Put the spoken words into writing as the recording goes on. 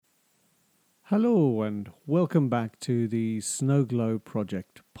Hello and welcome back to the Snowglobe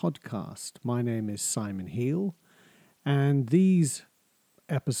Project podcast. My name is Simon Heel, and these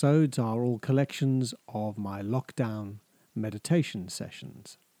episodes are all collections of my lockdown meditation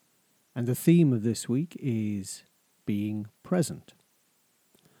sessions. And the theme of this week is being present.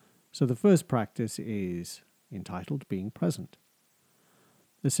 So the first practice is entitled Being Present.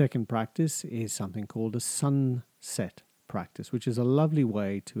 The second practice is something called a sunset practice, which is a lovely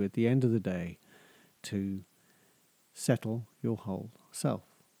way to, at the end of the day, to settle your whole self.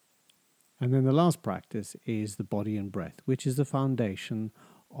 And then the last practice is the body and breath, which is the foundation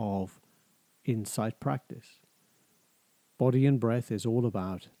of insight practice. Body and breath is all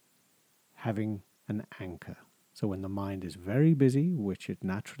about having an anchor. So when the mind is very busy, which it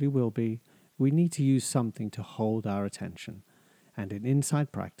naturally will be, we need to use something to hold our attention. And in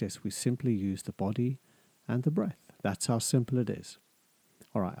insight practice, we simply use the body and the breath. That's how simple it is.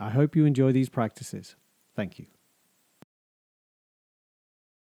 All right, I hope you enjoy these practices. Thank you.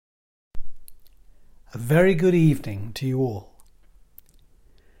 A very good evening to you all.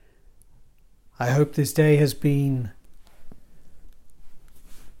 I hope this day has been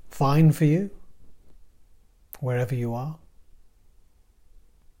fine for you, wherever you are.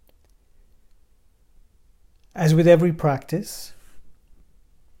 As with every practice,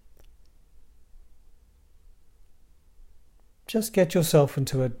 just get yourself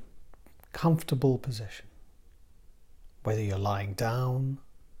into a comfortable position, whether you're lying down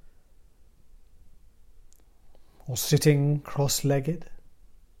or sitting cross-legged,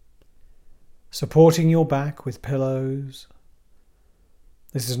 supporting your back with pillows.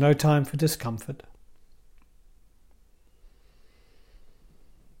 This is no time for discomfort.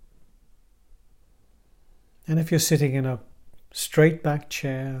 And if you're sitting in a straight back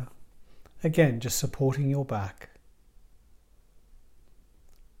chair, again, just supporting your back.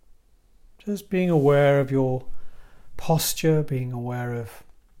 Just being aware of your posture, being aware of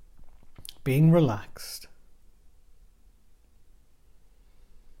being relaxed.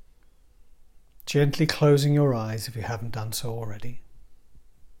 Gently closing your eyes if you haven't done so already.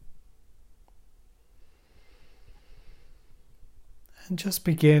 And just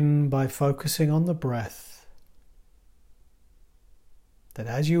begin by focusing on the breath. That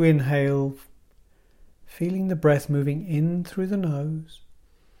as you inhale, feeling the breath moving in through the nose,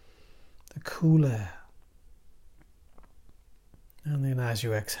 the cool air. And then as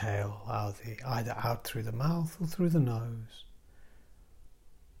you exhale, either out through the mouth or through the nose.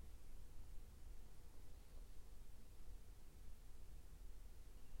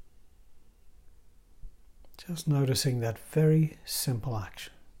 Just noticing that very simple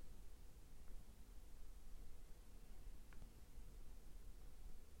action.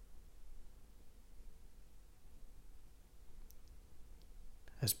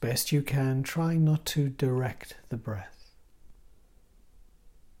 As best you can, try not to direct the breath.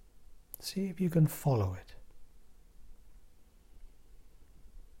 See if you can follow it.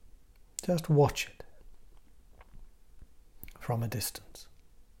 Just watch it from a distance.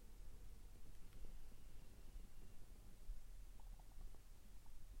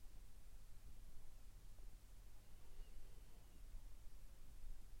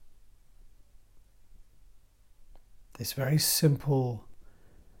 This very simple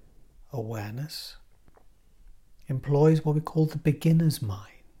awareness employs what we call the beginner's mind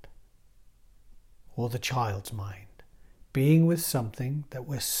or the child's mind, being with something that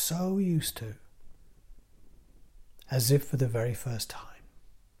we're so used to, as if for the very first time.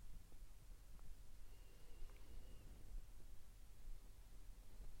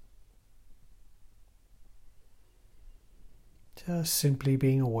 Just simply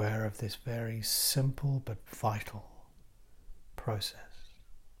being aware of this very simple but vital process.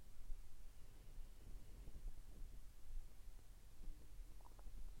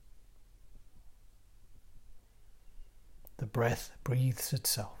 The breath breathes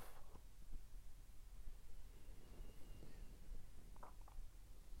itself.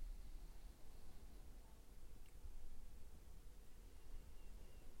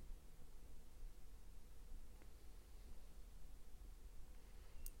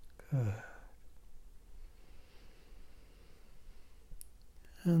 Good.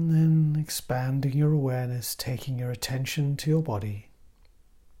 And then expanding your awareness, taking your attention to your body.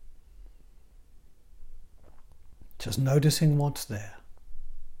 Just noticing what's there.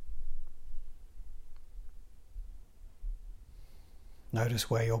 Notice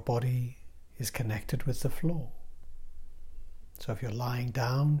where your body is connected with the floor. So if you're lying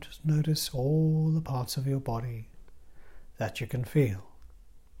down, just notice all the parts of your body that you can feel.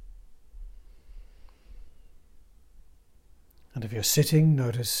 And if you're sitting,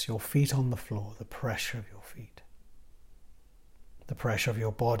 notice your feet on the floor, the pressure of your feet, the pressure of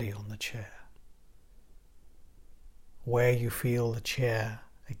your body on the chair, where you feel the chair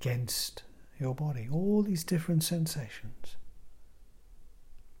against your body, all these different sensations.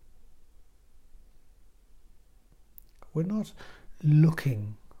 We're not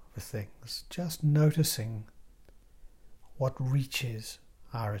looking for things, just noticing what reaches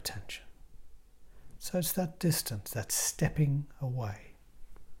our attention. So it's that distance, that stepping away.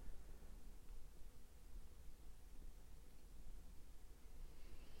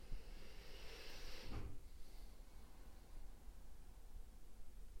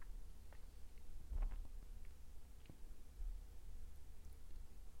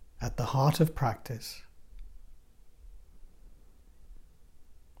 At the heart of practice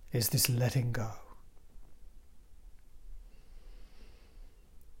is this letting go.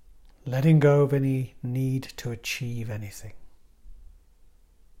 Letting go of any need to achieve anything.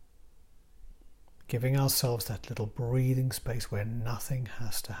 Giving ourselves that little breathing space where nothing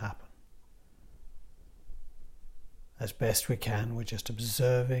has to happen. As best we can, we're just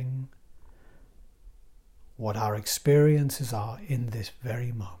observing what our experiences are in this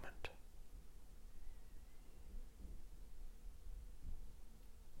very moment.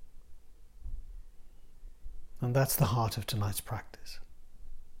 And that's the heart of tonight's practice.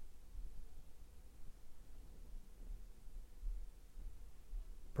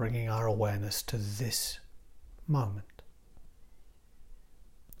 Bringing our awareness to this moment,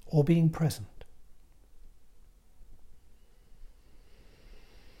 or being present.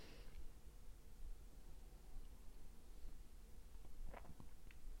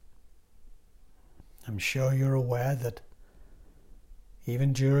 I'm sure you're aware that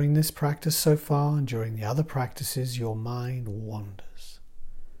even during this practice so far and during the other practices, your mind wanders.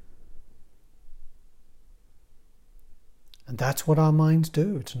 And that's what our minds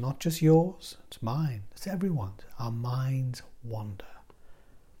do. It's not just yours, it's mine, it's everyone's. Our minds wander.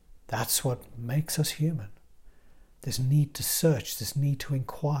 That's what makes us human. This need to search, this need to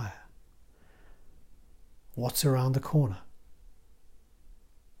inquire. What's around the corner?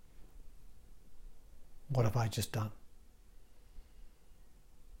 What have I just done?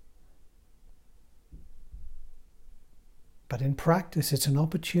 But in practice, it's an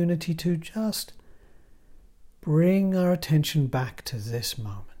opportunity to just bring our attention back to this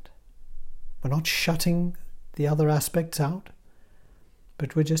moment. We're not shutting the other aspects out,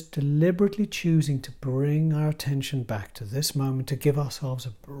 but we're just deliberately choosing to bring our attention back to this moment to give ourselves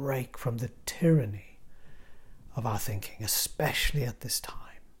a break from the tyranny of our thinking, especially at this time,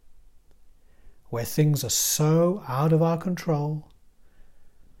 where things are so out of our control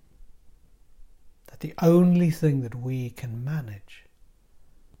that the only thing that we can manage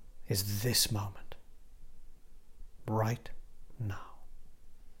is this moment, right now.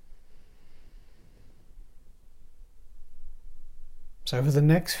 So over the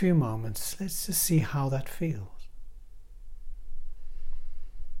next few moments, let's just see how that feels.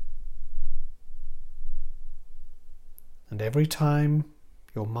 And every time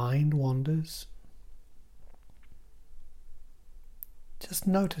your mind wanders, just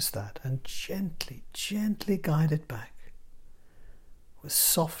notice that and gently, gently guide it back. With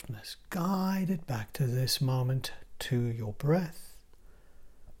softness, guide it back to this moment, to your breath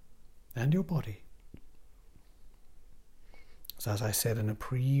and your body. So as I said in a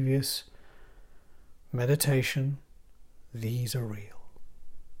previous meditation, these are real.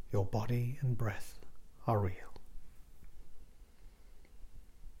 Your body and breath are real.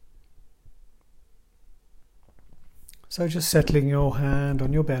 So just settling your hand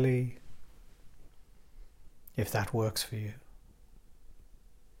on your belly, if that works for you.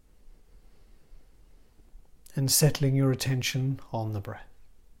 And settling your attention on the breath.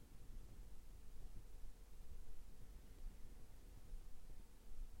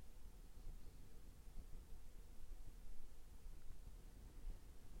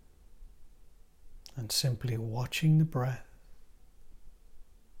 And simply watching the breath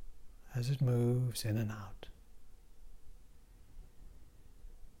as it moves in and out.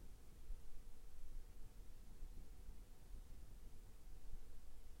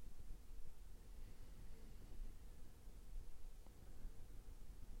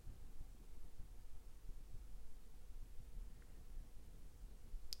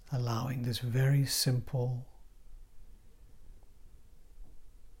 Allowing this very simple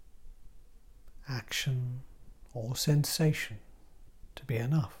action or sensation to be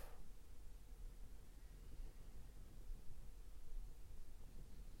enough.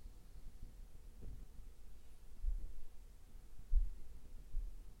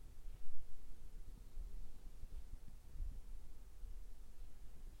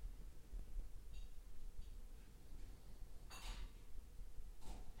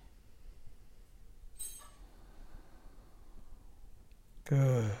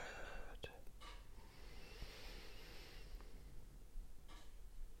 Good.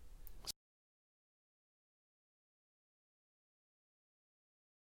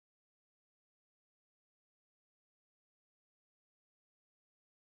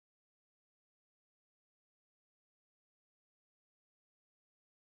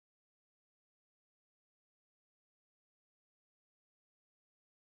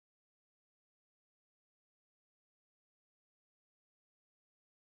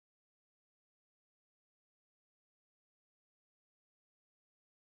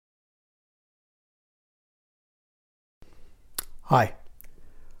 Hi,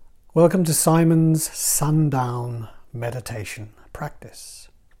 welcome to Simon's Sundown Meditation Practice.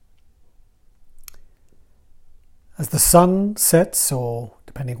 As the sun sets, or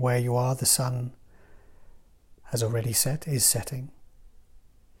depending where you are, the sun has already set, is setting.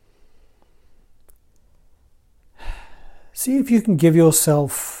 See if you can give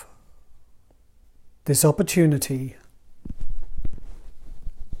yourself this opportunity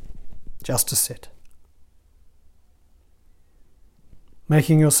just to sit.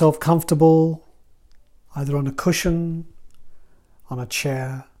 Making yourself comfortable, either on a cushion, on a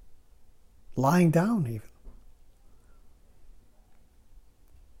chair, lying down even.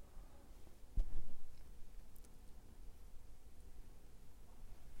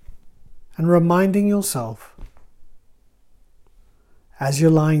 And reminding yourself, as you're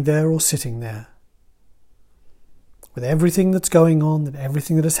lying there or sitting there, with everything that's going on, and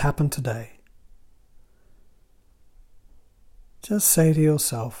everything that has happened today, just say to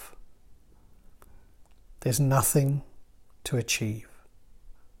yourself, there's nothing to achieve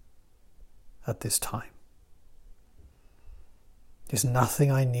at this time. There's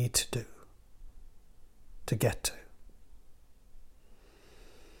nothing I need to do to get to.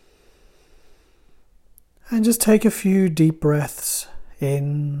 And just take a few deep breaths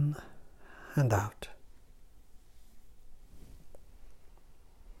in and out.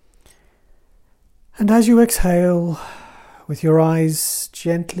 And as you exhale, with your eyes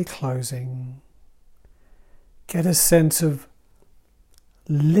gently closing, get a sense of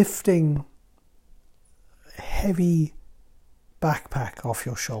lifting a heavy backpack off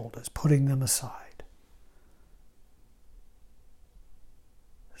your shoulders, putting them aside.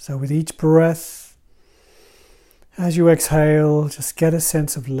 So with each breath, as you exhale, just get a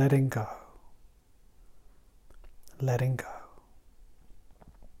sense of letting go. Letting go.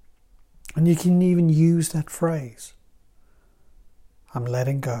 And you can even use that phrase. I'm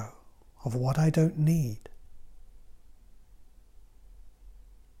letting go of what I don't need.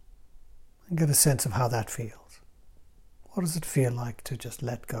 And get a sense of how that feels. What does it feel like to just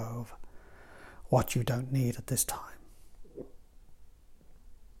let go of what you don't need at this time?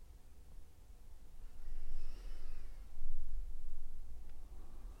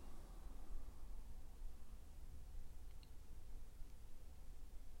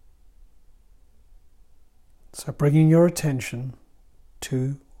 So bringing your attention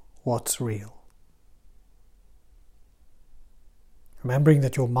to what's real. Remembering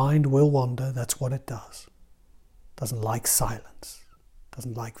that your mind will wander, that's what it does. It doesn't like silence, it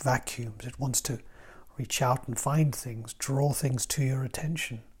doesn't like vacuums. It wants to reach out and find things, draw things to your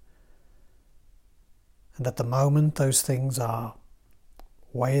attention. And at the moment, those things are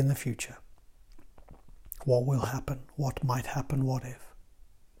way in the future. What will happen? What might happen? What if?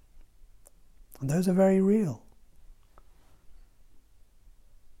 And those are very real.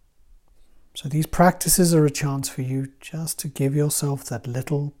 So these practices are a chance for you just to give yourself that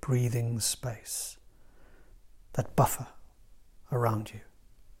little breathing space, that buffer around you,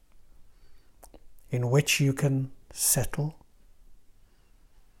 in which you can settle,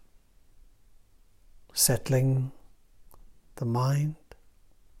 settling the mind,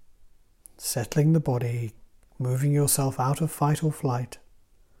 settling the body, moving yourself out of fight or flight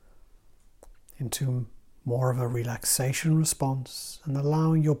into more of a relaxation response and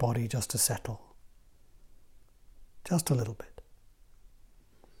allowing your body just to settle. Just a little bit.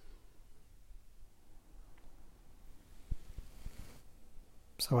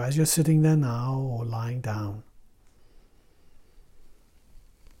 So as you're sitting there now or lying down,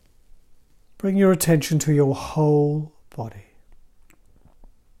 bring your attention to your whole body.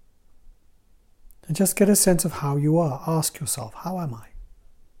 And just get a sense of how you are. Ask yourself, how am I?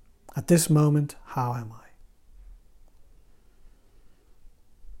 At this moment, how am I?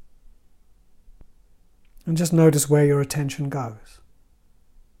 And just notice where your attention goes.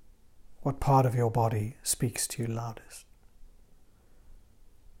 What part of your body speaks to you loudest?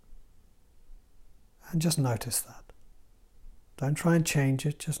 And just notice that. Don't try and change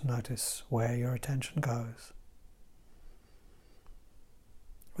it, just notice where your attention goes.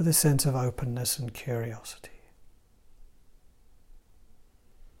 with a sense of openness and curiosity.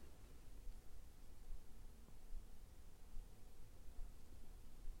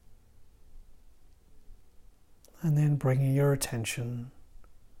 And then bringing your attention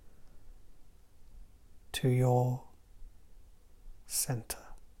to your center,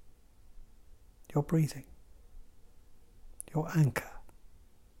 your breathing, your anchor.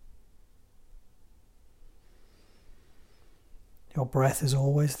 Your breath is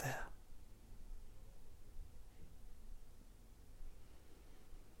always there.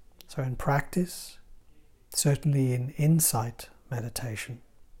 So in practice, certainly in insight meditation,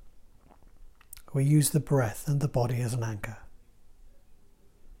 we use the breath and the body as an anchor.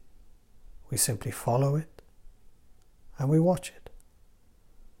 We simply follow it and we watch it.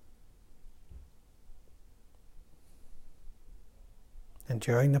 And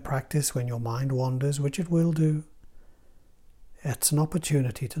during the practice, when your mind wanders, which it will do, it's an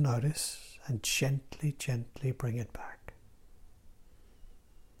opportunity to notice and gently, gently bring it back.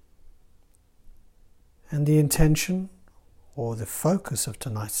 And the intention or the focus of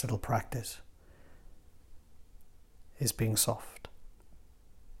tonight's little practice is being soft.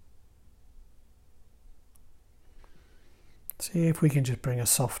 See if we can just bring a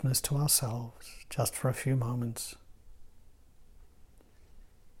softness to ourselves just for a few moments.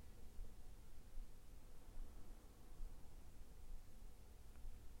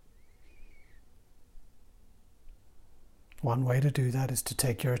 One way to do that is to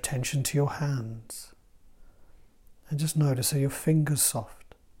take your attention to your hands and just notice, are your fingers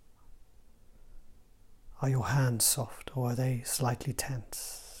soft? Are your hands soft, or are they slightly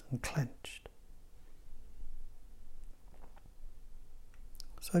tense and clenched?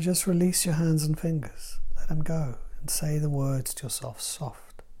 So just release your hands and fingers. Let them go and say the words to yourself,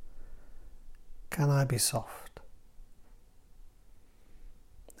 soft. Can I be soft?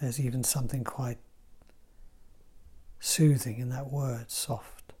 There's even something quite soothing in that word,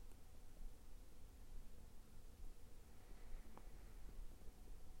 soft.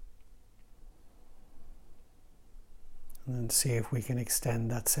 And then see if we can extend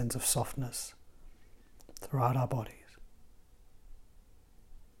that sense of softness throughout our bodies.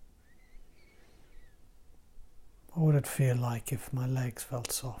 What would it feel like if my legs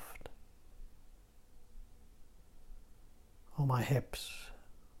felt soft? Or my hips,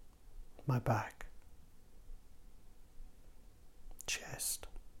 my back, chest,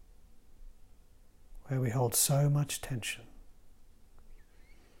 where we hold so much tension.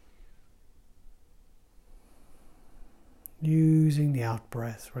 Using the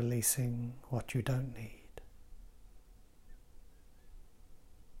out-breath, releasing what you don't need.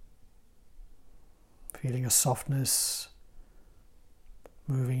 Feeling a softness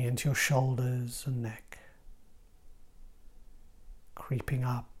moving into your shoulders and neck, creeping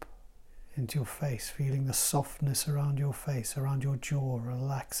up into your face, feeling the softness around your face, around your jaw,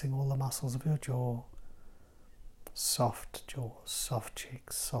 relaxing all the muscles of your jaw. Soft jaw, soft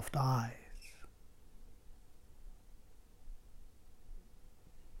cheeks, soft eyes.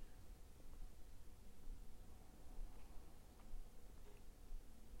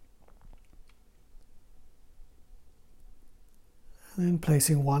 And then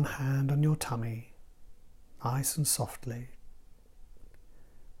placing one hand on your tummy, nice and softly,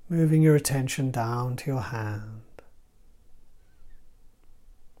 moving your attention down to your hand,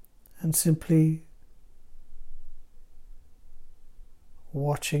 and simply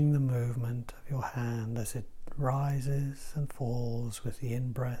watching the movement of your hand as it rises and falls with the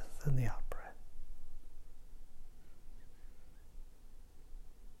in-breath and the out-breath.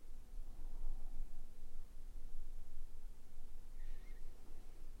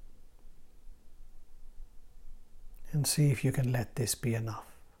 And see if you can let this be enough.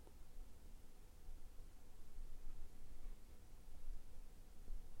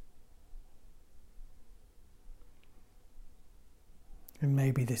 And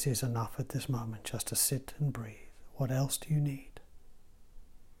maybe this is enough at this moment, just to sit and breathe. What else do you need?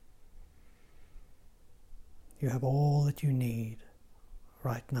 You have all that you need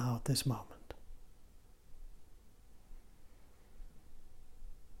right now at this moment.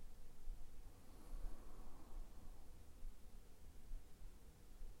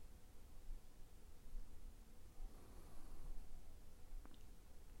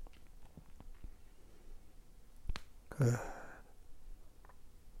 Good.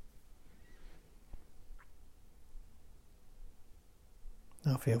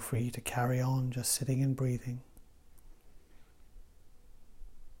 Now feel free to carry on just sitting and breathing.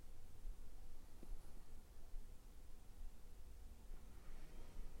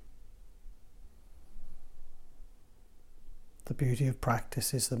 The beauty of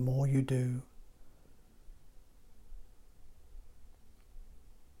practice is the more you do,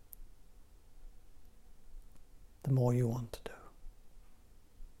 the more you want to do.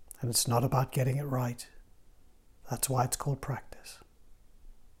 And it's not about getting it right. That's why it's called practice.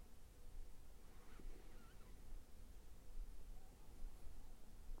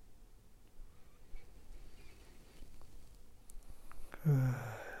 Good.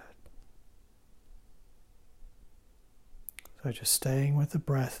 So just staying with the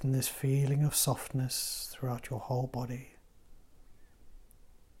breath and this feeling of softness throughout your whole body,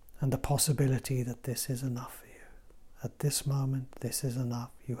 and the possibility that this is enough for you. At this moment, this is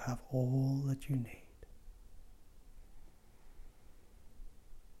enough. You have all that you need.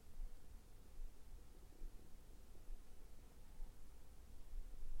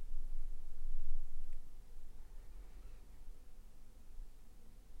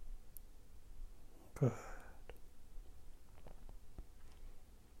 Good.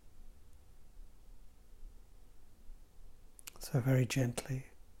 So very gently,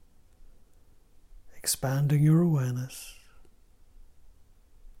 expanding your awareness,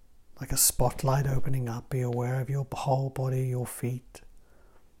 like a spotlight opening up. Be aware of your whole body, your feet,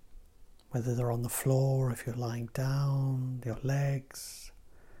 whether they're on the floor or if you're lying down, your legs.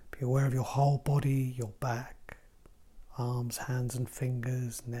 Be aware of your whole body, your back, arms, hands and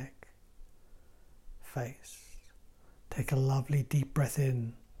fingers, neck, face. Take a lovely deep breath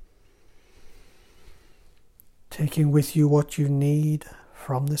in, taking with you what you need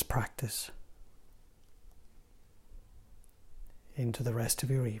from this practice into the rest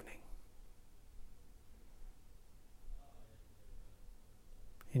of your evening.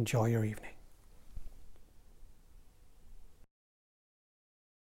 Enjoy your evening.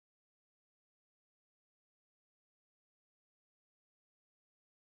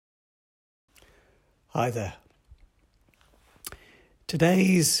 Hi there.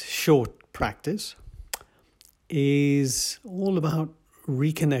 Today's short practice is all about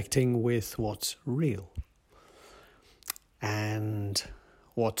reconnecting with what's real. And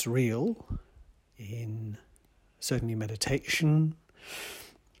what's real in certainly meditation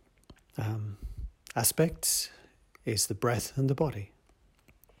aspects is the breath and the body.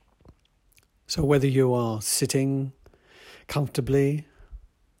 So whether you are sitting comfortably,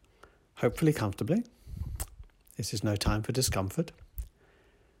 hopefully comfortably, this is no time for discomfort,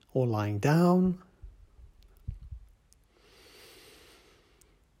 or lying down,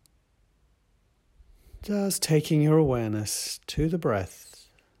 just taking your awareness to the breath,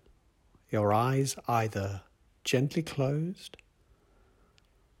 your eyes either gently closed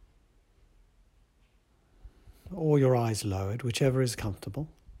or your eyes lowered, whichever is comfortable.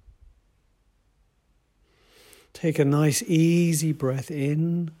 Take a nice easy breath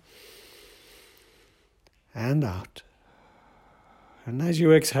in and out. And as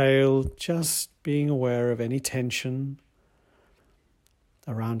you exhale, just being aware of any tension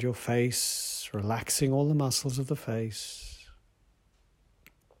around your face, relaxing all the muscles of the face,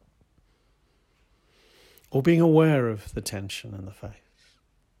 or being aware of the tension in the face,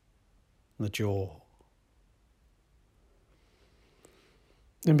 the jaw.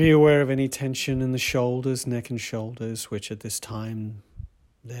 And be aware of any tension in the shoulders, neck and shoulders, which at this time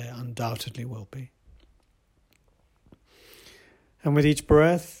there undoubtedly will be. And with each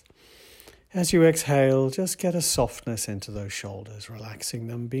breath, as you exhale, just get a softness into those shoulders, relaxing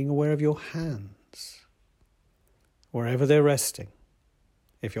them, being aware of your hands, wherever they're resting.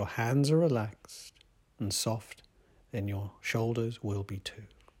 If your hands are relaxed and soft, then your shoulders will be too.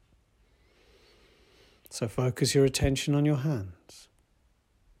 So focus your attention on your hands.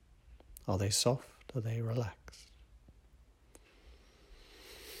 Are they soft? Are they relaxed?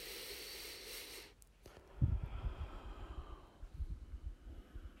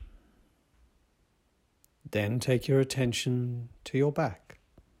 Then take your attention to your back.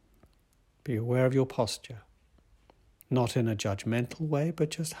 Be aware of your posture. Not in a judgmental way,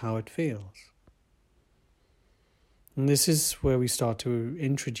 but just how it feels. And this is where we start to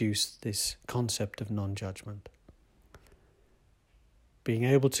introduce this concept of non-judgment. Being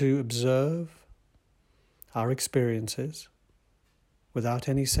able to observe our experiences without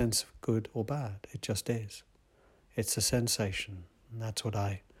any sense of good or bad. It just is. It's a sensation. And that's what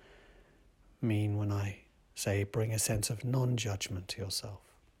I mean when I say bring a sense of non-judgment to yourself.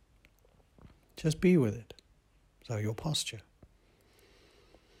 Just be with it. So your posture.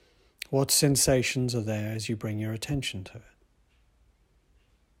 What sensations are there as you bring your attention to it?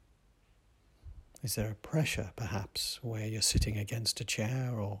 Is there a pressure, perhaps, where you're sitting against a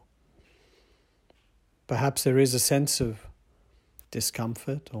chair, or perhaps there is a sense of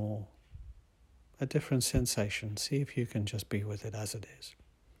discomfort or a different sensation. See if you can just be with it as it is.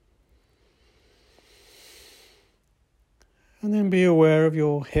 And then be aware of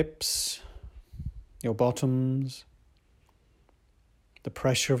your hips, your bottoms, the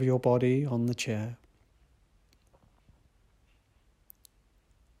pressure of your body on the chair.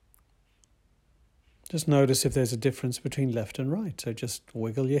 Just notice if there's a difference between left and right. So just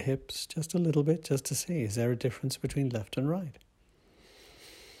wiggle your hips just a little bit just to see, is there a difference between left and right?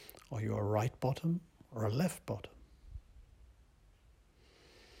 Are you a right bottom or a left bottom?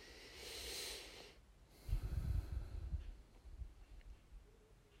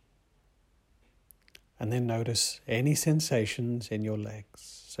 And then notice any sensations in your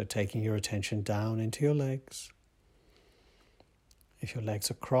legs. So taking your attention down into your legs. If your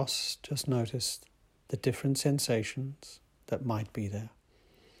legs are crossed, just notice the different sensations that might be there.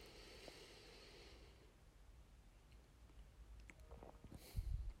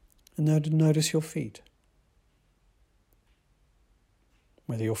 And notice your feet.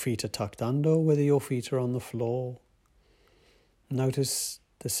 Whether your feet are tucked under or whether your feet are on the floor. Notice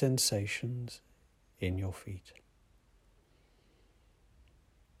the sensations in your feet.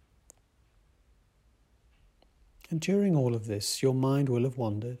 And during all of this, your mind will have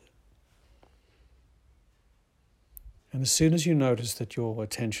wandered. And as soon as you notice that your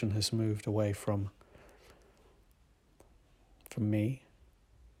attention has moved away from me,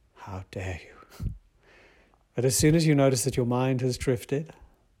 how dare you? But as soon as you notice that your mind has drifted,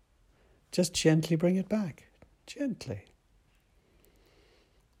 just gently bring it back. Gently.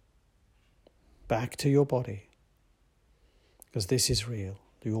 Back to your body. Because this is real.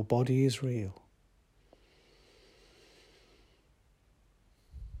 Your body is real.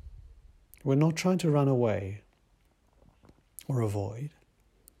 We're not trying to run away or avoid.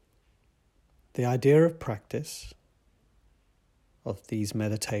 The idea of practice of these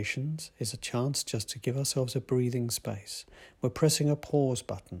meditations is a chance just to give ourselves a breathing space. We're pressing a pause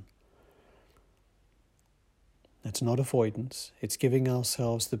button. It's not avoidance, it's giving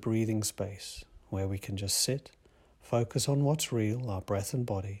ourselves the breathing space where we can just sit, focus on what's real, our breath and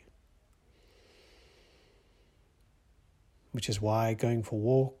body. Which is why going for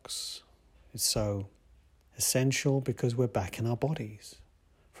walks is so essential, because we're back in our bodies.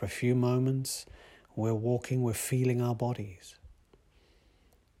 For a few moments, we're walking, we're feeling our bodies.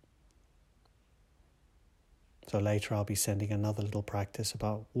 So later I'll be sending another little practice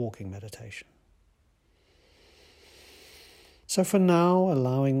about walking meditation. So for now,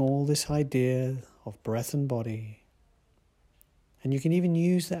 allowing all this idea of breath and body, and you can even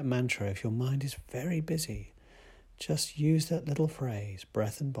use that mantra if your mind is very busy. Just use that little phrase,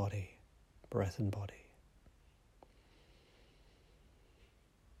 breath and body, breath and body.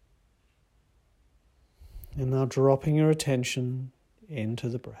 And now dropping your attention into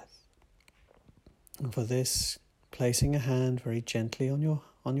the breath. And for this, placing a hand very gently on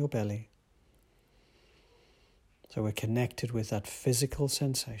your belly. So we're connected with that physical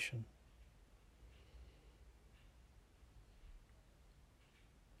sensation.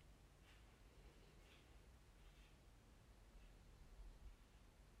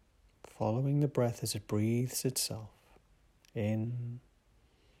 Following the breath as it breathes itself in,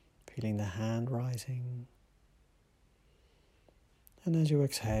 feeling the hand rising. And as you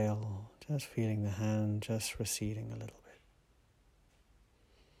exhale, just feeling the hand just receding a little bit.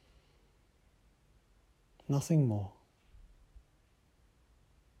 Nothing more.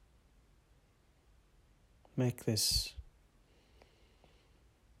 Make this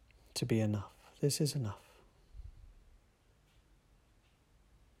to be enough. This is enough.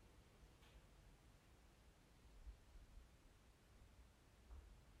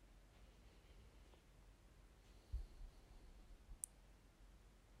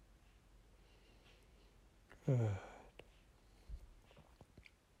 Good.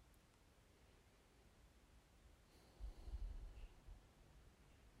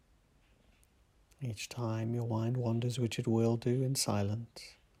 Each time your mind wanders, which it will do in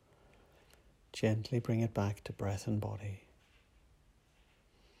silence, gently bring it back to breath and body.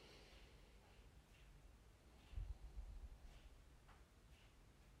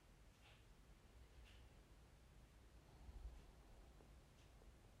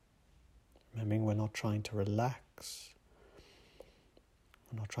 Remembering we're not trying to relax.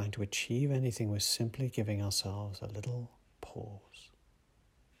 We're not trying to achieve anything. We're simply giving ourselves a little pause.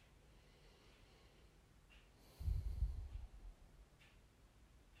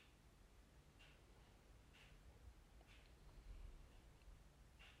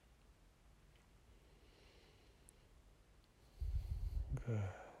 Good.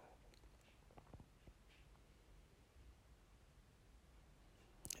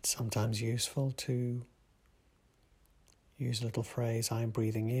 It's sometimes useful to use a little phrase, I'm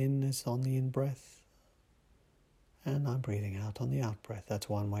breathing in is on the in-breath, and I'm breathing out on the out-breath. That's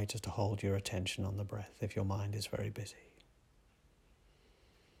one way just to hold your attention on the breath if your mind is very busy.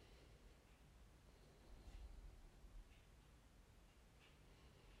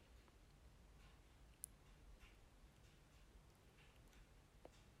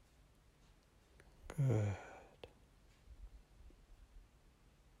 Good.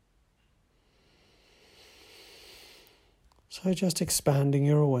 So just expanding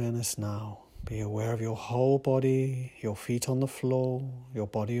your awareness now. Be aware of your whole body, your feet on the floor, your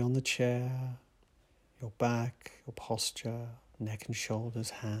body on the chair, your back, your posture, neck and shoulders,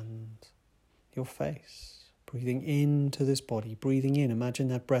 hands, your face. Breathing into this body, breathing in. Imagine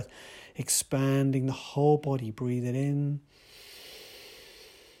that breath expanding the whole body. Breathe it in.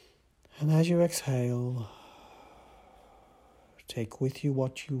 And as you exhale, take with you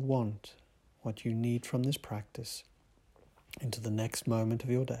what you want, what you need from this practice into the next moment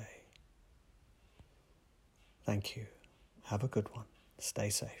of your day. Thank you. Have a good one. Stay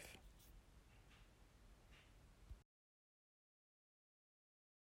safe.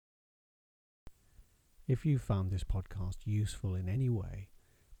 If you found this podcast useful in any way,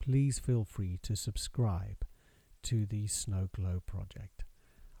 please feel free to subscribe to the Snowglobe Project,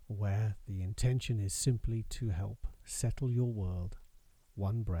 where the intention is simply to help settle your world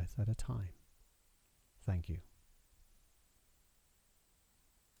one breath at a time. Thank you.